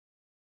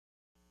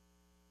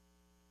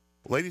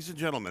Ladies and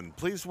gentlemen,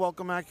 please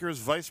welcome Acura's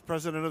Vice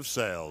President of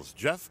Sales,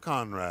 Jeff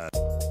Conrad.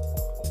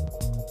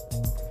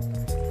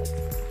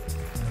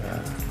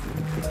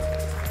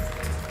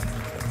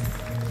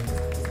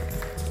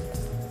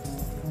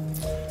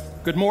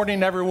 Good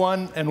morning,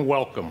 everyone, and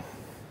welcome.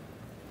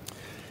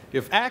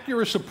 If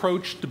Acura's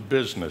approach to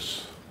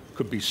business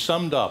could be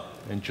summed up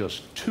in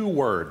just 2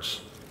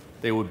 words,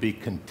 they would be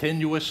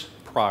continuous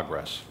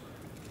progress.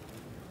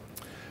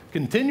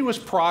 Continuous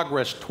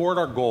progress toward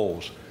our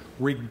goals,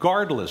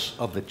 regardless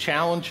of the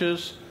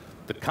challenges,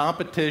 the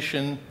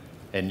competition,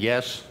 and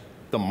yes,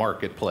 the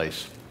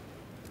marketplace.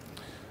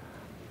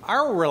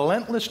 Our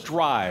relentless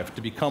drive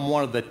to become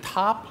one of the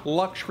top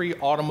luxury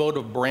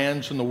automotive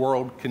brands in the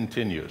world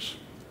continues.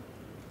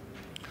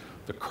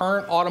 The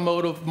current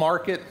automotive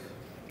market,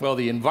 well,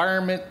 the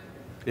environment,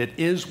 it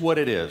is what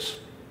it is.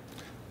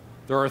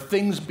 There are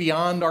things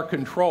beyond our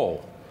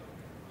control,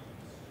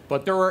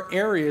 but there are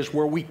areas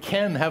where we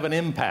can have an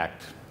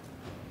impact.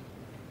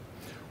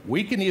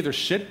 We can either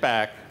sit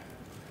back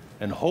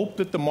and hope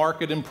that the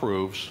market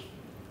improves,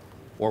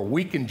 or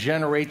we can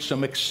generate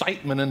some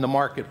excitement in the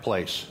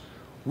marketplace,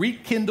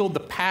 rekindle the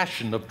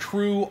passion of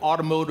true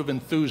automotive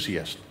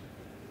enthusiasts,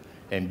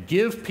 and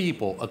give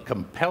people a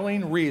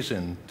compelling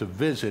reason to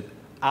visit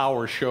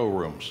our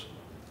showrooms.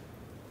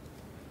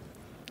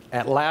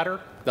 At Acura,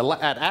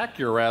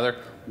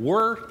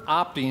 we're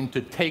opting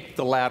to take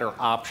the latter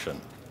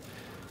option.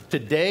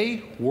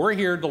 Today, we're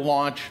here to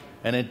launch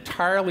an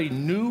entirely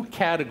new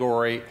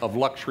category of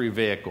luxury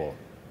vehicle,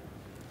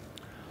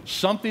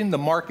 something the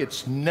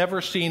market's never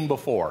seen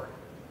before.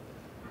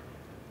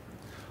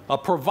 A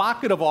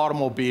provocative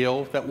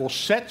automobile that will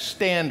set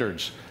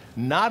standards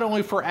not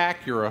only for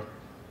Acura,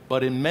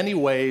 but in many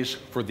ways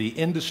for the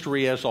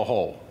industry as a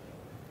whole.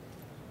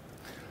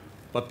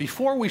 But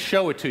before we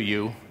show it to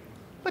you,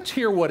 let's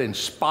hear what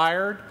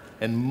inspired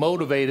and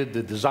motivated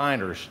the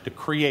designers to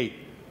create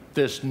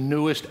this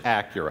newest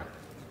Acura.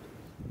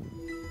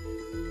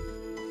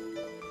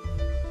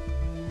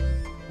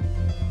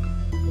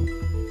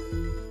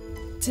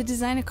 To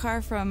design a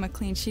car from a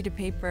clean sheet of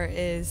paper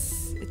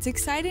it's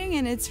exciting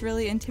and it's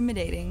really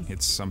intimidating.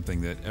 It's something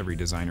that every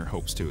designer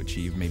hopes to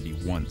achieve maybe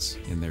once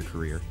in their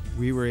career.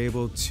 We were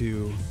able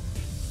to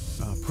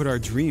put our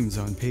dreams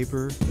on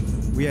paper.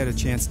 We had a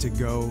chance to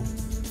go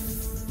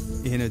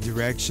in a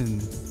direction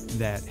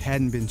that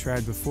hadn't been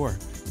tried before.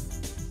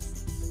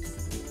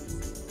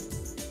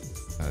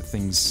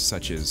 Things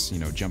such as,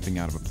 jumping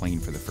out of a plane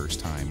for the first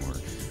time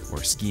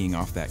or skiing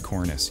off that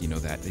cornice,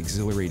 that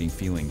exhilarating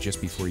feeling just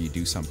before you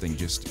do something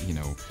just,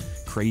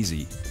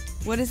 crazy.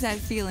 What is that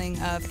feeling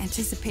of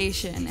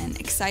anticipation and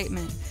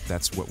excitement?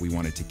 That's what we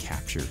wanted to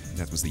capture.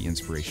 That was the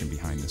inspiration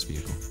behind this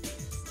vehicle.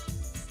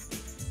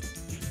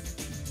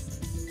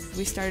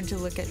 We started to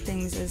look at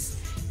things as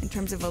in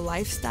terms of a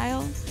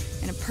lifestyle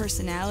and a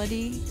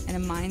personality and a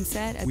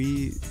mindset.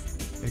 We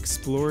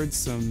explored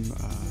some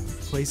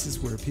places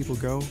where people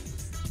go,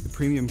 the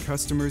premium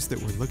customers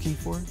that we're looking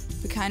for.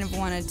 We kind of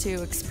wanted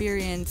to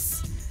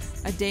experience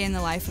a day in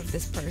the life of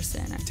this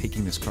person.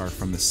 Taking this car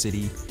from the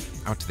city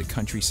out to the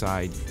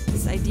countryside.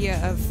 This idea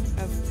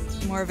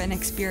of more of an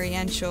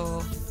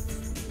experiential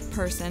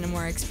person, a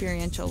more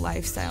experiential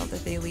lifestyle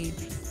that they lead.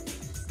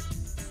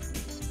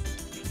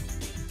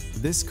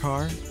 This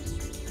car,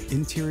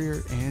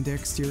 interior and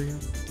exterior,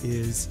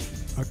 is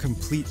a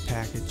complete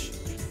package.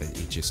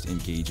 It just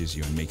engages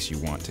you and makes you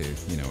want to,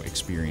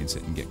 experience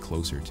it and get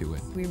closer to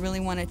it. We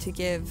really wanted to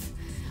give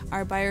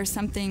our buyers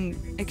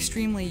something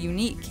extremely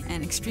unique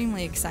and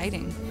extremely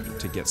exciting.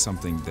 To get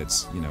something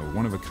that's,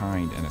 one of a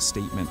kind and a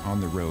statement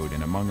on the road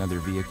and among other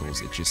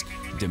vehicles, it just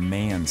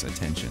demands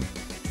attention.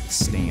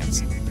 Its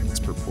stance, its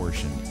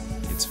proportion,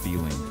 its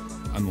feeling,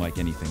 unlike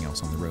anything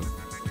else on the road.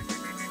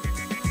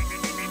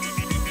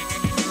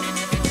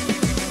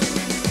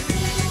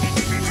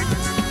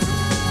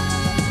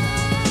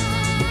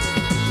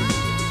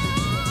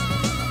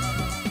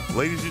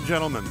 Ladies and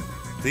gentlemen,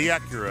 the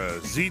Acura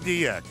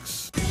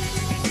ZDX.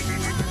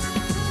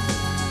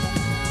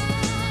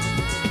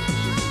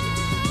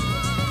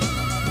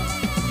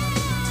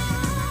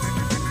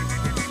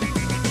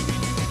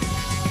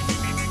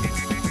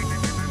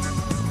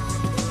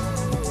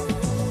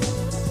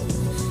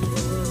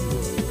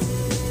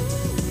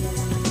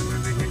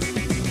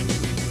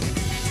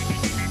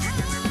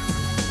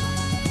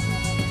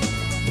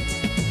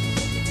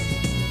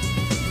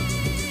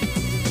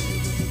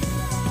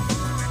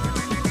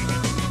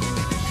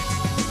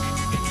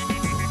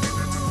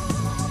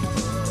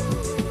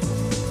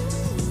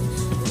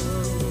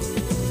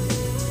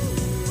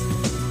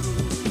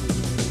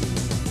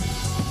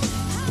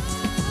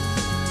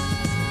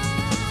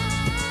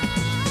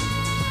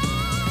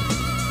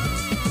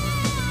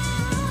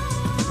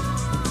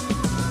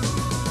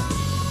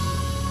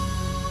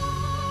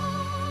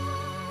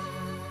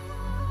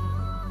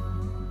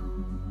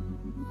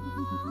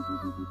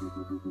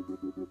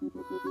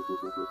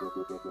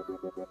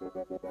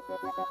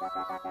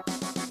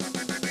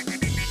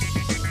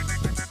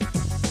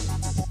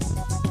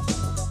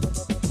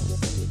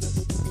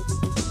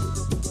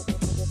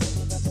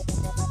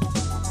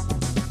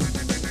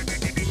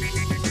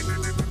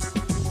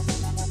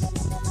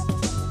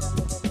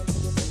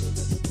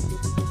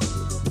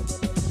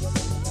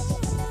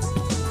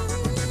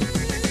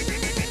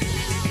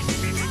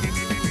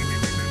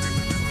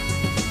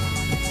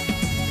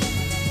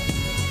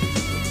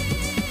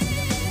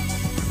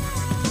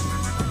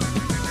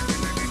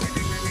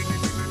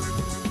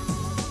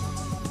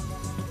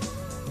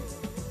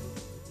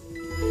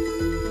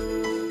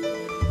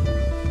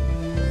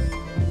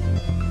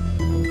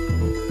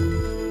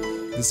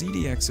 The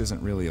ZDX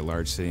isn't really a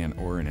large sedan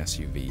or an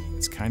SUV.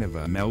 It's kind of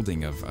a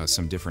melding of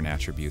some different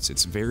attributes.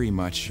 It's very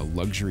much a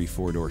luxury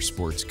four-door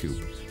sports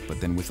coupe,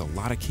 but then with a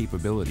lot of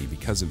capability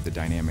because of the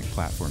dynamic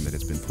platform that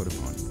it's been put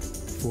upon.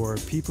 For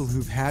people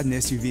who've had an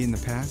SUV in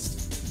the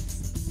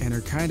past and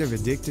are kind of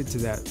addicted to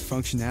that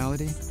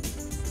functionality,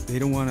 they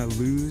don't want to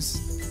lose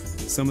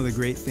some of the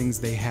great things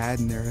they had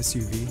in their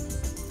SUV,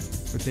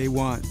 but they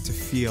want to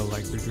feel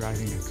like they're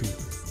driving a coupe.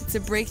 It's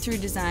a breakthrough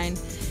design.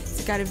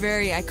 It's got a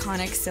very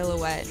iconic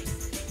silhouette,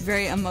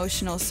 very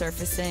emotional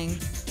surfacing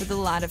with a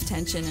lot of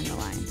tension in the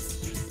lines.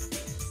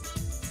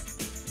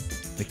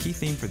 The key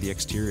theme for the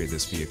exterior of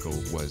this vehicle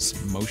was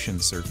motion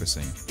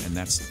surfacing, and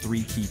that's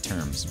three key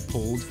terms: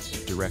 pulled,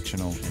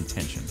 directional, and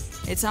tension.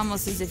 It's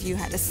almost as if you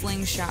had a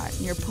slingshot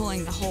and you're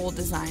pulling the whole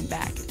design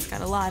back. It's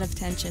got a lot of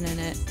tension in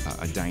it.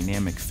 A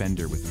dynamic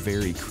fender with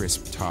very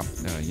crisp top,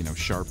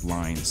 sharp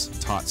lines,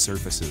 taut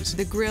surfaces.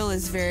 The grille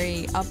is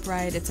very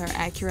upright. It's our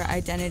Acura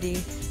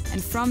identity.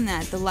 And from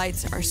that, the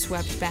lights are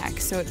swept back,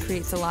 so it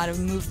creates a lot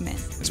of movement.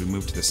 As we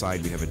move to the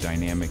side, we have a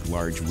dynamic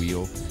large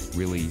wheel,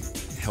 really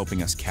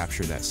helping us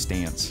capture that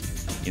stance.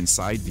 In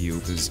side view,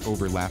 those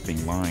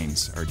overlapping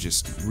lines are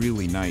just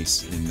really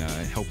nice in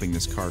helping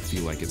this car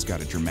feel like it's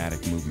got a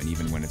dramatic movement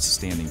even when it's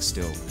standing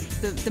still.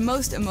 The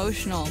most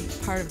emotional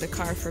part of the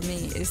car for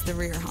me is the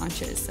rear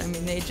haunches. I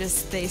mean, they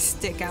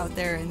stick out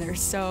there and they're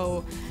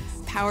so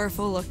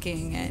powerful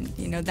looking, and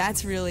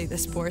that's really the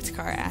sports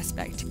car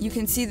aspect. You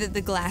can see that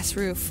the glass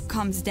roof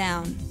comes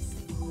down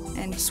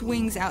and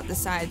swings out the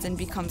sides and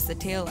becomes the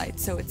taillight,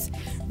 so it's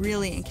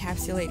really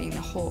encapsulating the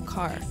whole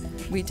car.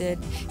 We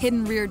did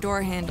hidden rear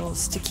door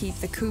handles to keep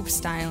the coupe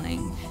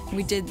styling.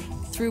 We did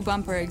through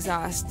bumper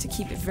exhaust to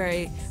keep it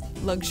very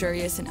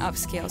luxurious and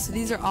upscale. So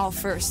these are all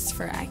firsts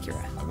for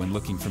Acura. When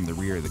looking from the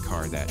rear of the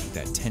car, that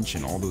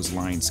tension, all those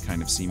lines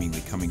kind of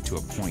seemingly coming to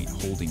a point,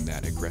 holding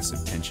that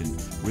aggressive tension,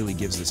 really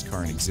gives this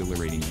car an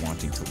exhilarating,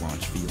 wanting to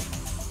launch feel.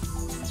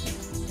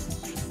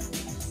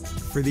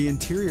 For the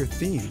interior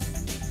theme,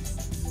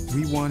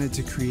 we wanted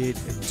to create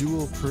a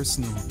dual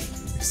personal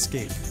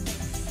escape,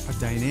 a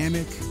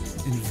dynamic,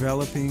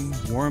 enveloping,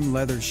 warm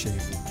leather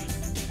shape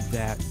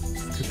that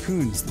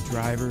cocoons the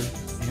driver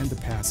and the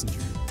passenger.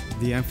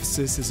 The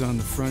emphasis is on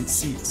the front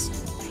seats,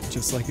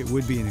 just like it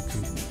would be in a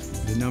coupe.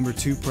 The number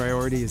 2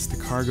 priority is the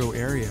cargo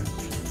area,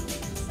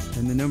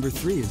 and the number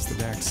 3 is the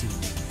back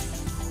seats.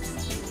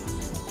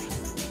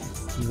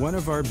 One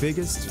of our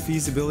biggest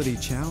feasibility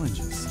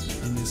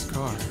challenges in this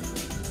car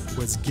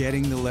was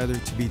getting the leather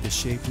to be the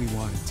shape we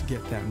wanted, to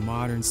get that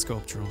modern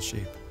sculptural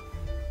shape.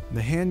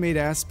 The handmade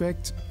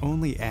aspect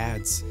only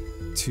adds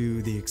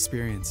to the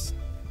experience.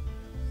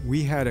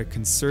 We had a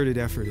concerted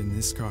effort in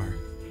this car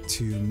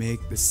to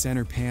make the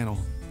center panel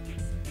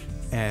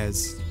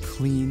as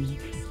clean,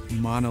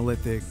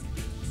 monolithic,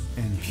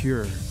 and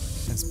pure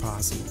as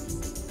possible.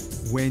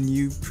 When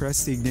you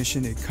press the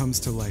ignition, it comes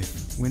to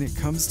life. When it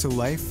comes to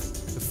life,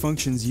 the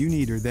functions you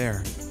need are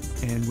there,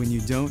 and when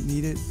you don't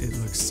need it, it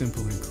looks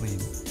simple and clean.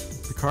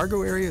 The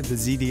cargo area of the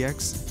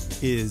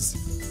ZDX is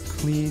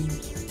clean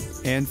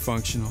and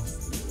functional.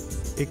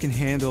 It can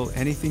handle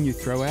anything you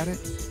throw at it.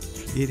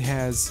 It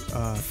has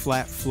a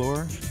flat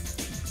floor,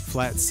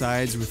 flat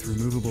sides with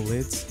removable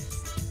lids.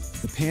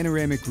 The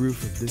panoramic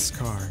roof of this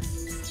car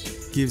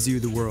gives you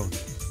the world.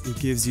 It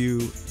gives you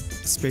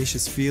a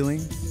spacious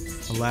feeling,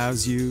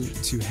 allows you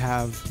to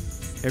have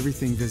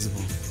everything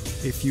visible.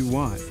 If you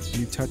want,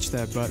 you touch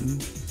that button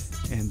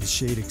and the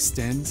shade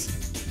extends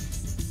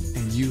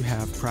and you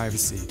have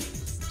privacy.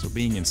 So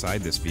being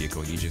inside this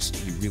vehicle, you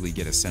really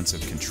get a sense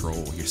of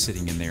control. You're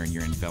sitting in there and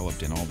you're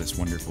enveloped in all this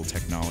wonderful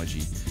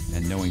technology,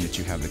 and knowing that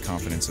you have the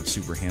confidence of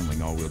super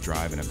handling all-wheel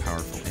drive and a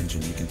powerful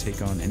engine, you can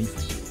take on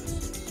anything.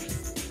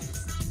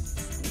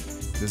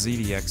 The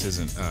ZDX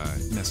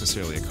isn't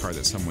necessarily a car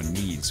that someone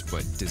needs,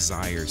 but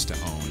desires to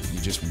own.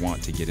 You just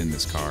want to get in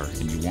this car,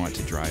 and you want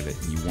to drive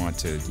it, and you want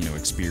to,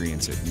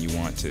 experience it, and you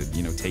want to,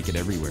 take it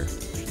everywhere.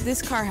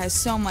 This car has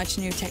so much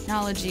new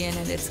technology in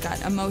it. It's got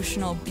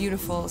emotional,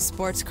 beautiful,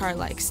 sports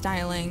car-like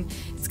styling.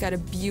 It's got a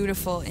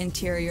beautiful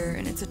interior,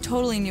 and it's a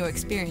totally new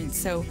experience.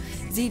 So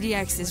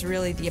ZDX is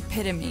really the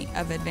epitome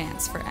of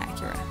advance for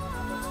Acura.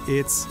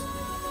 It's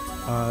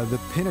the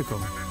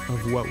pinnacle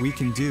of what we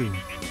can do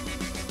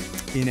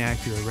in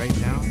Acura right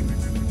now,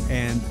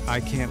 and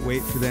I can't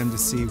wait for them to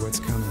see what's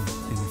coming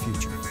in the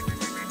future.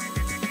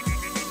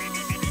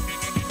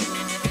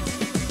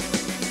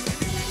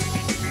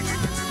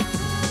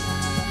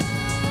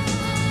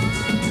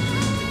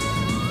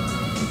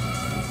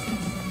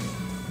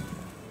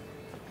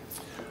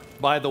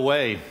 By the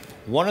way,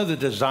 one of the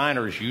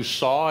designers you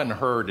saw and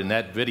heard in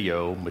that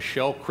video,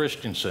 Michelle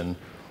Christensen,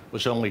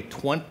 was only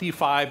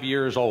 25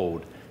 years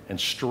old and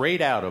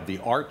straight out of the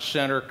Art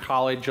Center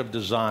College of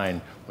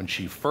Design when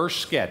she first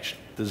sketched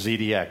the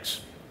ZDX.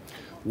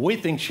 We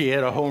think she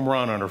hit a home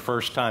run on her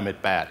first time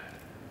at bat.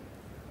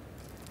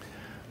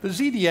 The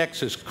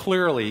ZDX is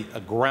clearly a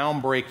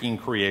groundbreaking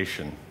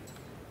creation.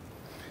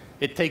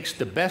 It takes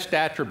the best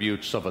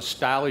attributes of a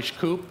stylish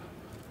coupe,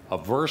 a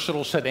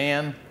versatile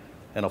sedan,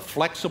 and a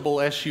flexible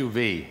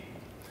SUV,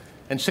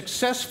 and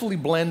successfully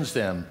blends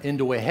them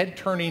into a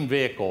head-turning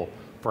vehicle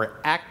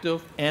for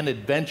active and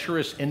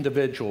adventurous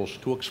individuals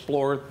to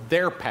explore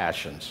their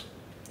passions.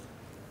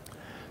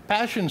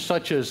 Passions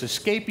such as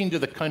escaping to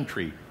the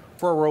country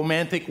for a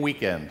romantic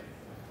weekend,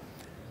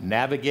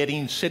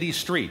 navigating city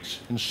streets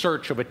in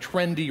search of a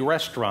trendy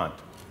restaurant,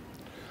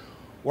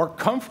 or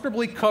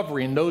comfortably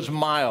covering those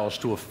miles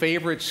to a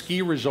favorite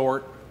ski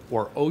resort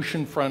or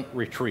oceanfront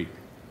retreat.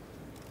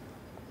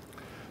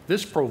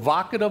 This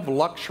provocative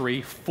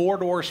luxury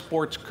four-door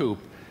sports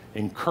coupe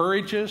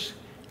encourages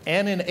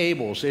and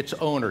enables its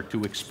owner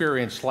to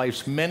experience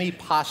life's many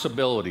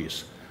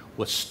possibilities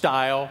with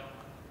style,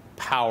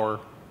 power,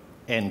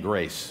 and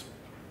grace.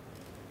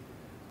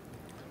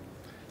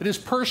 It is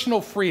personal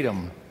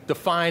freedom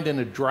defined in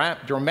a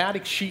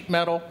dramatic sheet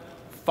metal,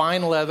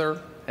 fine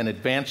leather, and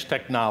advanced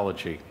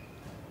technology.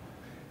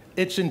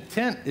 Its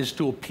intent is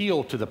to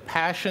appeal to the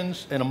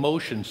passions and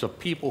emotions of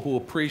people who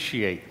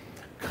appreciate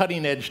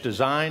cutting-edge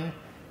design,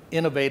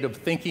 innovative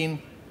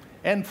thinking,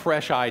 and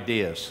fresh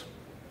ideas.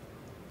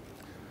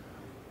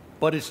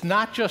 But it's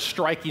not just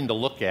striking to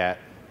look at.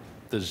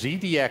 The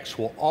ZDX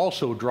will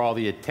also draw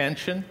the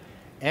attention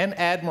and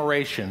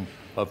admiration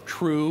of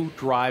true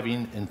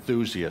driving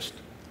enthusiasts.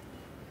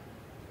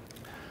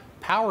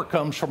 Power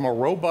comes from a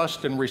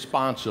robust and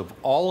responsive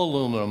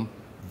all-aluminum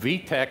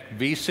VTEC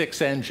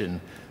V6 engine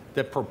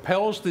that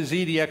propels the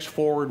ZDX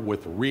forward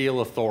with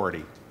real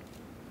authority.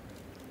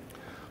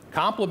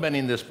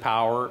 Complementing this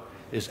power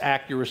is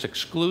Acura's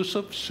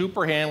exclusive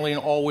super handling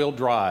all-wheel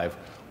drive,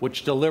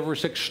 which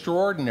delivers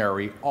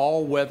extraordinary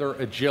all-weather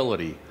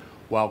agility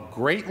while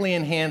greatly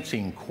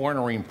enhancing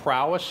cornering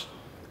prowess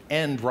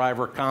and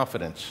driver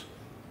confidence.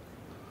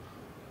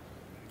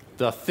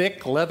 The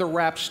thick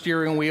leather-wrapped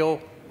steering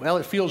wheel, well,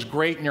 it feels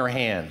great in your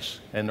hands,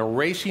 and the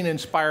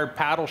racing-inspired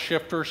paddle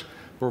shifters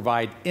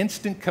provide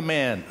instant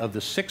command of the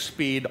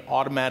 6-speed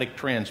automatic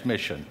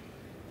transmission.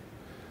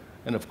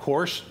 And of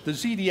course, the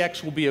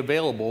ZDX will be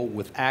available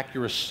with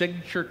Acura's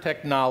signature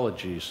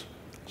technologies,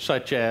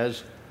 such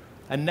as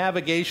a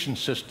navigation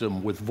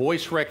system with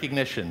voice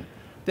recognition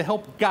to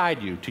help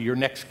guide you to your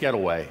next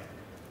getaway,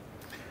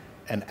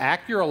 an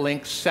Acura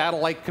Link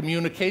satellite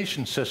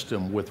communication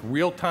system with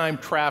real-time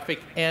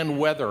traffic and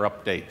weather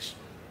updates,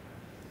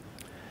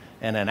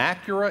 and an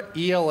Acura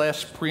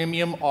ELS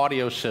premium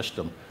audio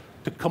system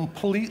to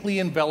completely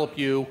envelop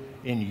you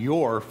in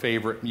your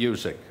favorite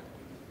music.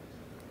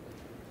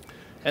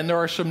 And there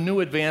are some new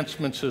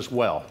advancements as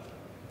well,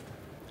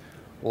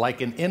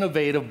 like an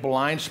innovative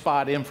blind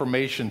spot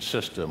information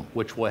system,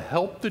 which will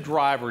help the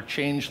driver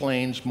change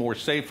lanes more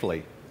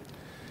safely,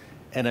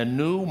 and a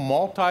new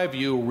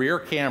multi-view rear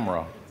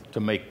camera to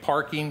make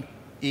parking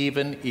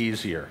even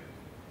easier.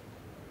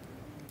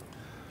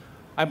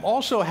 I'm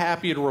also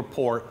happy to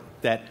report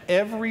that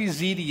every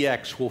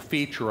ZDX will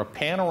feature a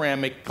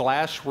panoramic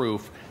glass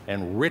roof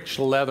and rich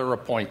leather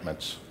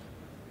appointments.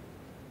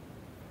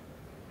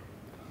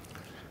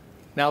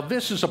 Now,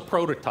 this is a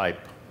prototype,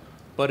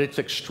 but it's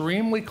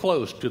extremely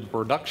close to the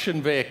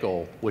production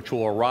vehicle, which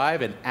will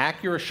arrive in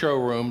Acura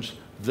showrooms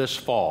this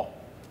fall.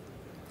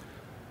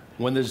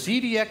 When the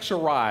ZDX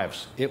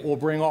arrives, it will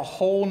bring a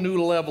whole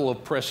new level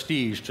of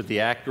prestige to the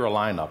Acura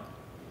lineup,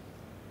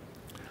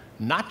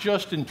 not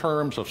just in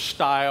terms of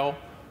style,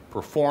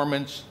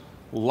 performance,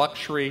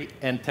 luxury,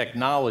 and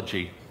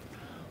technology,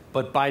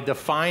 but by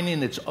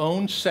defining its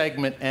own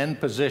segment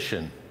and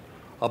position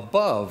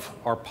above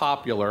our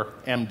popular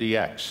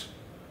MDX.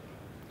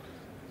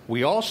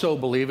 We also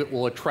believe it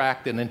will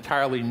attract an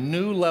entirely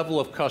new level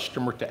of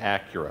customer to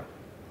Acura.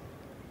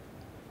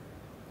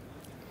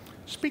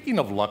 Speaking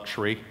of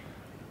luxury,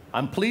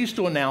 I'm pleased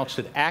to announce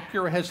that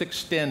Acura has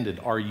extended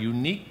our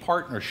unique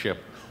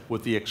partnership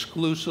with the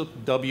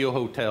exclusive W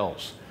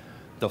Hotels,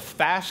 the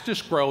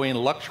fastest growing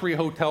luxury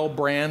hotel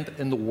brand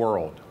in the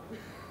world.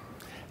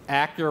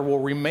 Acura will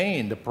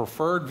remain the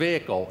preferred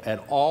vehicle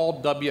at all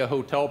W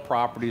Hotel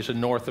properties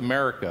in North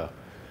America,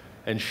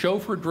 and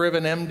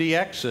chauffeur-driven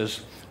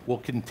MDXs will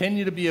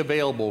continue to be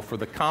available for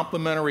the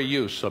complimentary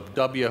use of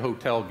W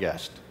Hotel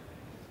guests.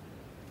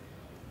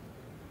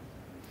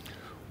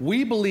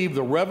 We believe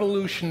the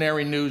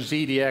revolutionary new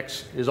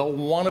ZDX is a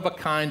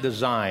one-of-a-kind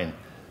design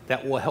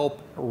that will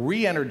help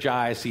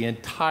re-energize the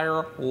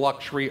entire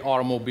luxury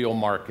automobile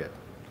market.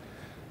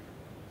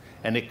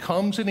 And it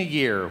comes in a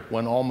year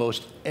when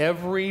almost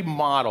every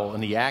model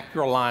in the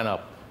Acura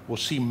lineup will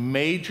see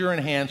major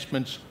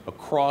enhancements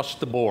across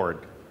the board.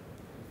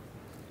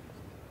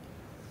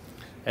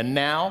 And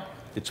now,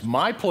 it's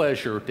my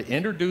pleasure to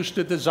introduce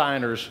the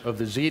designers of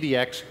the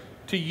ZDX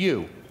to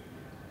you.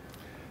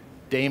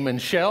 Damon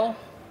Schell,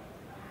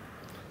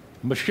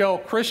 Michelle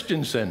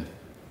Christensen,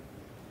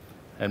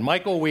 and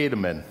Michael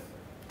Wiedemann.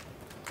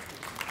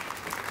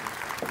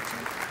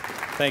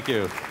 Thank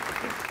you.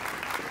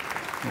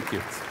 Thank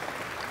you.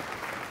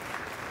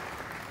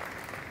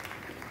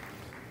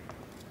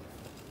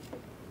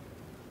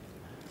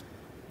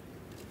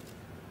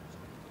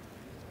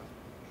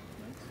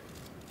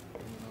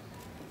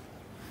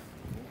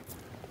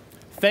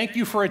 Thank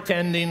you for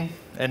attending,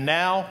 And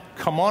now,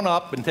 come on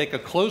up and take a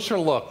closer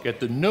look at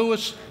the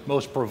newest,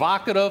 most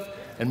provocative,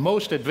 and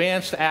most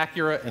advanced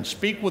Acura and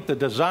speak with the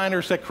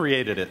designers that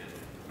created it.